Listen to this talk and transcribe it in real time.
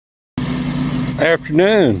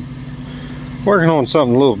Afternoon. Working on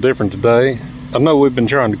something a little different today. I know we've been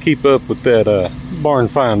trying to keep up with that barn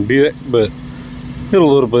find Buick, but hit a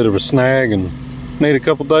little bit of a snag and need a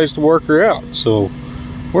couple days to work her out. So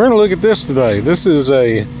we're gonna look at this today. This is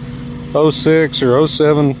a 06 or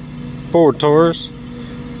 07 Ford Taurus.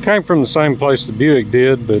 Came from the same place the Buick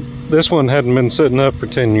did, but this one hadn't been sitting up for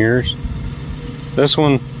 10 years. This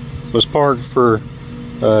one was parked for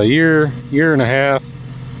a year and a half.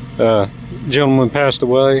 Gentleman passed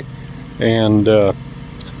away, and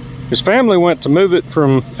his family went to move it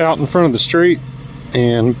from out in front of the street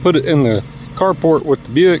and put it in the carport with the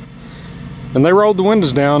Buick, and they rolled the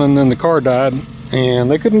windows down, and then the car died and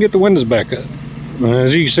they couldn't get the windows back up. And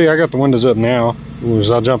as you can see, I got the windows up now as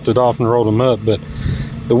I jumped it off and rolled them up, but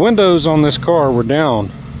the windows on this car were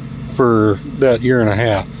down for that year and a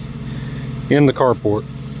half in the carport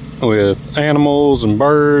with animals and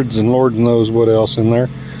birds and Lord knows what else in there.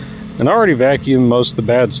 And I already vacuumed most of the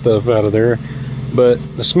bad stuff out of there, but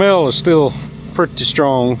the smell is still pretty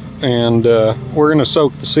strong, and we're going to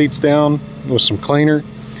soak the seats down with some cleaner,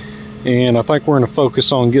 and I think we're going to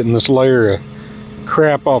focus on getting this layer of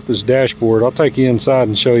crap off this dashboard. I'll take you inside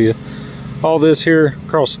and show you all this here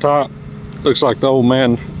across the top. Looks like the old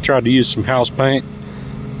man tried to use some house paint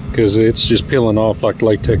because it's just peeling off like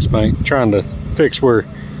latex paint, trying to fix where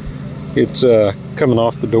it's coming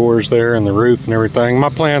off the doors there and the roof and everything. My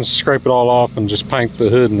plan is to scrape it all off and just paint the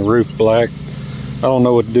hood and the roof black. I don't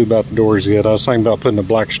know what to do about the doors yet. I was thinking about putting a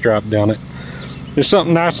black stripe down it. It's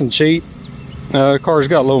something nice and cheap. The car's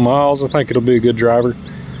got low miles. I think it'll be a good driver,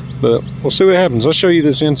 but we'll see what happens. I'll show you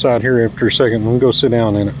this inside here after a second. We'll go sit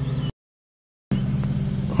down in it.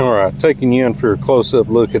 All right, taking you in for a close-up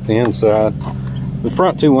look at the inside. The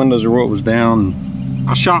front two windows are what was down.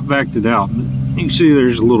 I shop vacuumed it out. You can see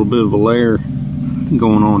there's a little bit of a layer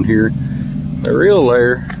going on here. The real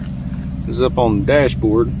layer is up on the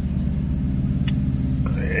dashboard.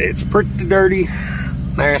 It's pretty dirty,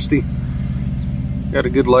 nasty. Got a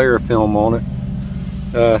good layer of film on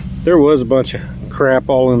it. There was a bunch of crap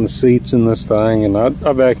all in the seats in this thing, and I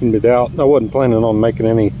vacuumed it out. I wasn't planning on making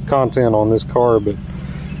any content on this car, but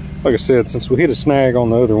like I said, since we hit a snag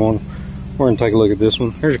on the other one, we're gonna take a look at this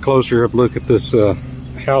one. Here's a closer up look at this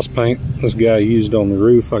house paint this guy used on the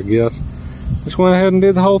roof, I guess. Just went ahead and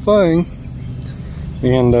did the whole thing,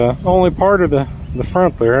 and only part of the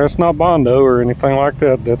front there, that's not Bondo or anything like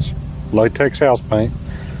that. That's latex house paint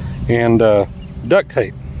and duct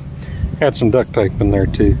tape. Had some duct tape in there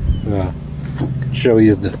too. Could show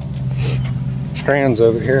you the strands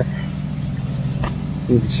of it here.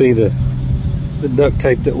 You can see the duct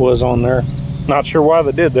tape that was on there. Not sure why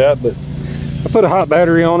they did that, but I put a hot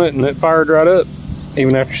battery on it and it fired right up,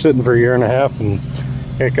 even after sitting for a year and a half. And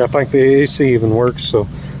heck, I think the AC even works. So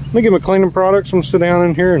let me get my cleaning products. I'm gonna sit down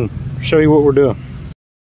in here and show you what we're doing.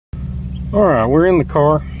 All right, we're in the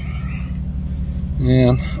car,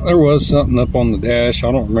 and there was something up on the dash.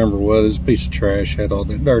 I don't remember what. It was a piece of trash, had all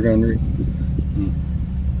that dirt under it.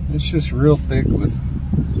 It's just real thick with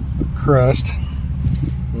crust.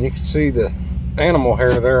 And you can see the animal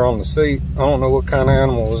hair there on the seat. I don't know what kind of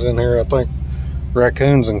animal was in here. I think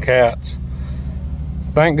raccoons and cats.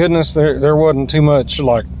 Thank goodness there wasn't too much,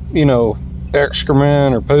 like, you know,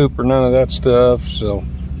 excrement or poop or none of that stuff, so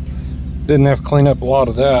didn't have to clean up a lot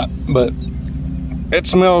of that. But it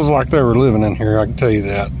smells like they were living in here, I can tell you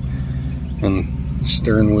that. And the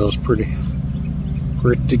steering wheel's pretty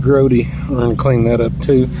grody. We're gonna clean that up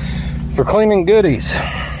too. For cleaning goodies,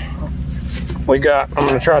 I'm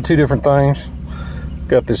gonna try two different things.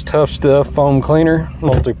 Got this Tough Stuff foam cleaner,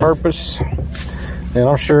 multi-purpose, and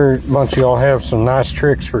I'm sure a bunch of y'all have some nice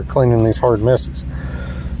tricks for cleaning these hard messes.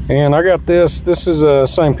 And I got this is the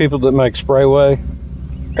same people that make Sprayway.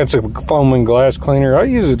 It's a foam and glass cleaner. I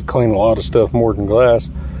use it to clean a lot of stuff more than glass.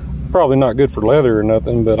 Probably not good for leather or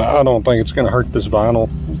nothing, but I don't think it's gonna hurt this vinyl.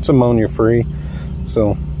 It's ammonia free,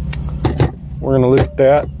 so we're gonna look at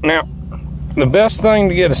that. Now, the best thing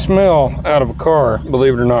to get a smell out of a car,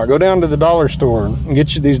 believe it or not, go down to the dollar store and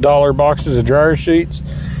get you these dollar boxes of dryer sheets.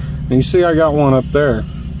 And you see I got one up there.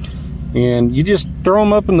 And you just throw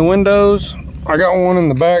them up in the windows. I got one in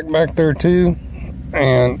the back there too.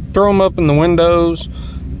 And throw them up in the windows.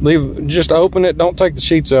 Just open it, don't take the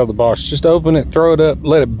sheets out of the box. Just open it, throw it up,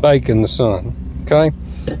 let it bake in the sun, okay?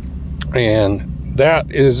 And that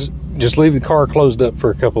is, just leave the car closed up for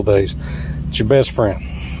a couple days. It's your best friend.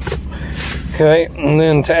 Okay, and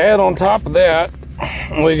then to add on top of that,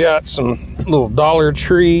 we got some little Dollar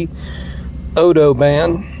Tree Odo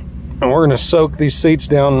band, and we're gonna soak these seats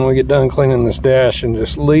down when we get done cleaning this dash and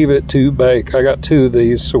just leave it to bake. I got two of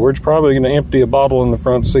these, so we're probably gonna empty a bottle in the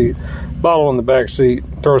front seat, bottle in the back seat,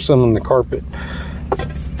 throw some in the carpet.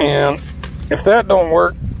 And if that don't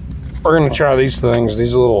work, we're gonna try these things,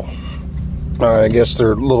 these little, I guess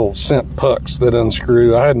they're little scent pucks that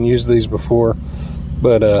unscrew. I hadn't used these before,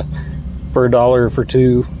 but for $1 or for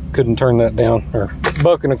 $2, couldn't turn that down. Or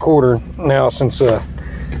 $1.25 now, since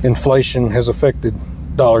inflation has affected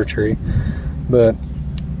Dollar Tree. But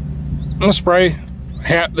I'm gonna spray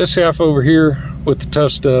this half over here with the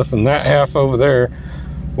tough stuff and that half over there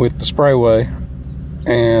with the sprayway,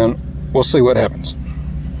 and we'll see what happens.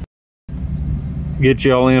 Get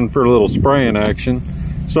y'all in for a little spraying action.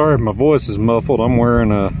 Sorry if my voice is muffled. I'm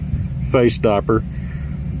wearing a face diaper.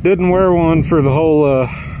 Didn't wear one for the whole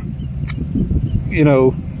you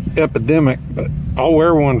know, epidemic, but I'll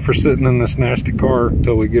wear one for sitting in this nasty car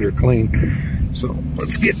until we get her clean. So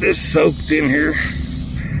let's get this soaked in here.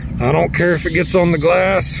 I don't care if it gets on the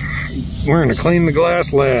glass. We're gonna clean the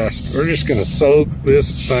glass last. We're just gonna soak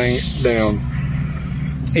this thing down.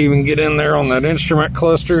 Even get in there on that instrument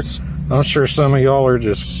cluster. I'm sure some of y'all are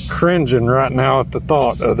just cringing right now at the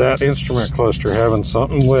thought of that instrument cluster having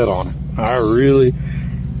something wet on it. I really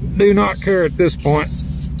do not care at this point.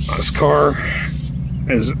 This car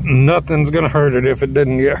is, nothing's gonna hurt it if it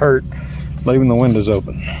didn't get hurt leaving the windows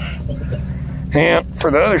open. And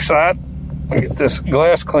for the other side, we get this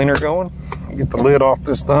glass cleaner going. Get the lid off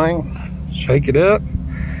this thing, shake it up,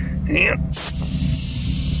 and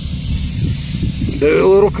do a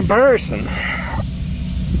little comparison.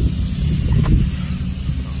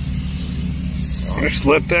 Just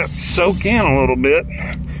let that soak in a little bit.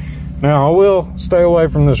 Now I will stay away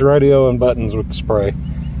from this radio and buttons with the spray,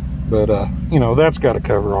 but you know, that's got a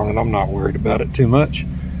cover on it. I'm not worried about it too much.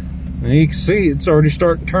 And you can see it's already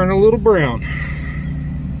starting to turn a little brown.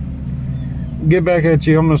 Get back at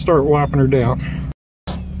you. I'm gonna start wiping her down.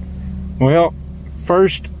 Well,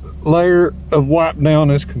 first layer of wipe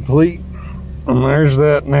down is complete, and there's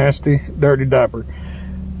that nasty dirty diaper.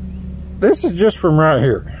 This is just from right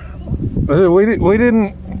here. We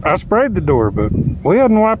didn't, I sprayed the door, but we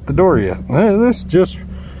hadn't wiped the door yet. This is just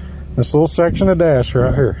this little section of dash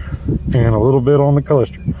right here, and a little bit on the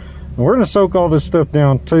cluster. And we're gonna soak all this stuff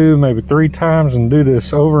down 2, maybe 3 times and do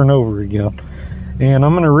this over and over again. And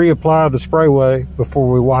I'm gonna reapply the sprayway before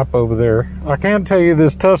we wipe over there. I can tell you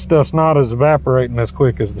this tough stuff's not as evaporating as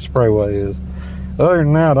quick as the sprayway is. Other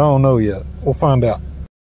than that, I don't know yet. We'll find out.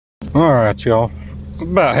 All right, y'all.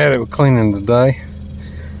 About had it with cleaning today.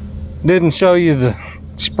 Didn't show you the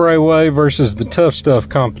sprayway versus the tough stuff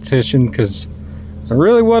competition because there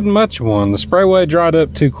really wasn't much of one. The sprayway dried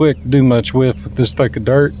up too quick to do much with this thick of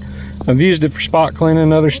dirt. I've used it for spot cleaning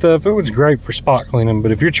and other stuff. It was great for spot cleaning,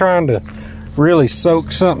 but if you're trying to really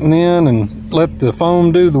soak something in and let the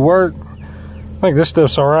foam do the work, I think this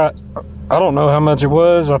stuff's all right. I don't know how much it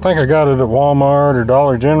was. I think I got it at Walmart or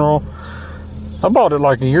Dollar General. I bought it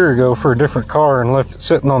like a year ago for a different car and left it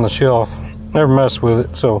sitting on the shelf. Never messed with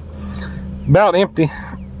it, so about empty.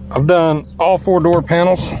 I've done all 4 door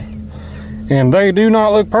panels and they do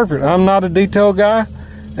not look perfect. I'm not a detail guy,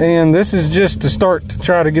 and this is just to start to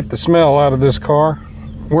try to get the smell out of this car.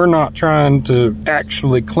 We're not trying to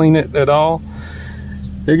actually clean it at all.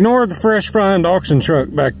 Ignore the fresh find auction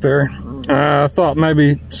truck back there. I thought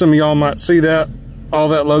maybe some of y'all might see that. All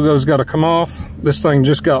that logo's got to come off. This thing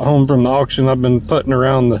just got home from the auction. I've been putting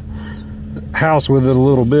around the house with it a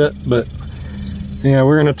little bit, but yeah,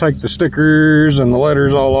 we're gonna take the stickers and the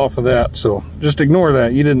letters all off of that. So just ignore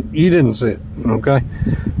that. You didn't see it, okay?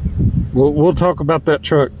 We'll talk about that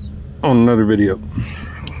truck on another video.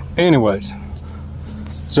 Anyways,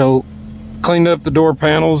 so cleaned up the door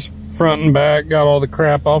panels, front and back, got all the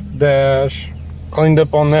crap off the dash, cleaned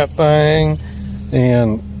up on that thing,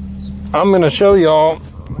 and I'm gonna show y'all,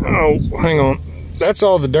 oh, hang on. That's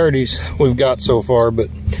all the dirties we've got so far, but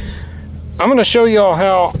I'm gonna show y'all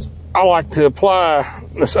how I like to apply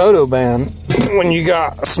this Autobahn when you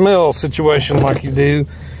got a smell situation like you do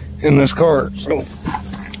in this car. So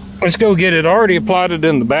let's go get it. I already applied it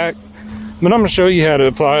in the back, but I'm gonna show you how to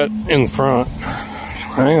apply it in the front.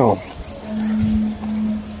 Hang on.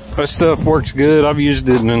 That stuff works good. I've used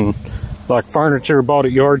it in like furniture, bought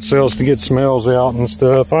at yard sales to get smells out and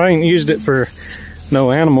stuff. I ain't used it for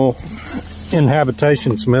no animal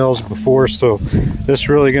inhabitation smells before, so this is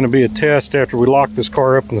really going to be a test after we lock this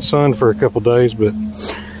car up in the sun for a couple days. But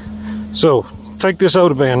so take this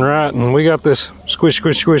Autobahn, right, and we got this squish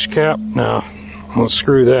cap. Now let's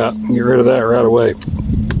screw that and get rid of that right away.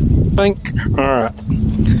 Think. All right,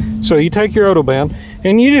 so you take your Autobahn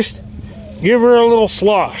and you just give her a little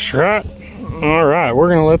slosh, right? All right, we're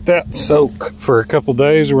gonna let that soak for a couple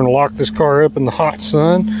days. We're gonna lock this car up in the hot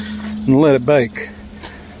sun and let it bake.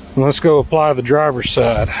 And let's go apply the driver's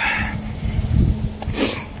side.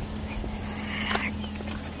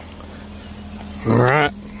 All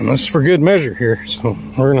right, and this is for good measure here. So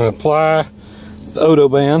we're gonna apply the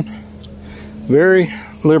Odoban very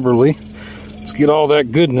liberally. Let's get all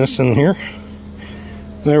that goodness in here.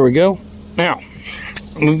 There we go. Now,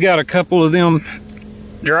 we've got a couple of them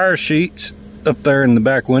dryer sheets up there in the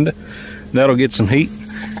back window. That'll get some heat.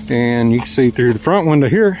 And you can see through the front window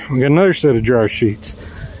here, we got another set of dryer sheets.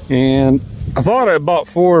 And I thought I bought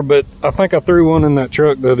 4, but I think I threw one in that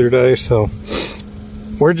truck the other day. So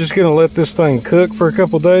we're just gonna let this thing cook for a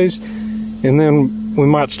couple days, and then we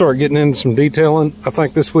might start getting into some detailing. I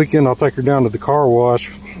think this weekend I'll take her down to the car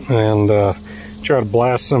wash and try to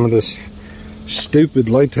blast some of this stupid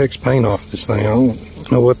latex paint off this thing. I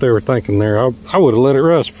don't know what they were thinking there. I would have let it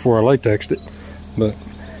rust before I latexed it. But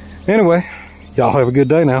anyway, y'all have a good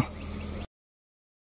day now.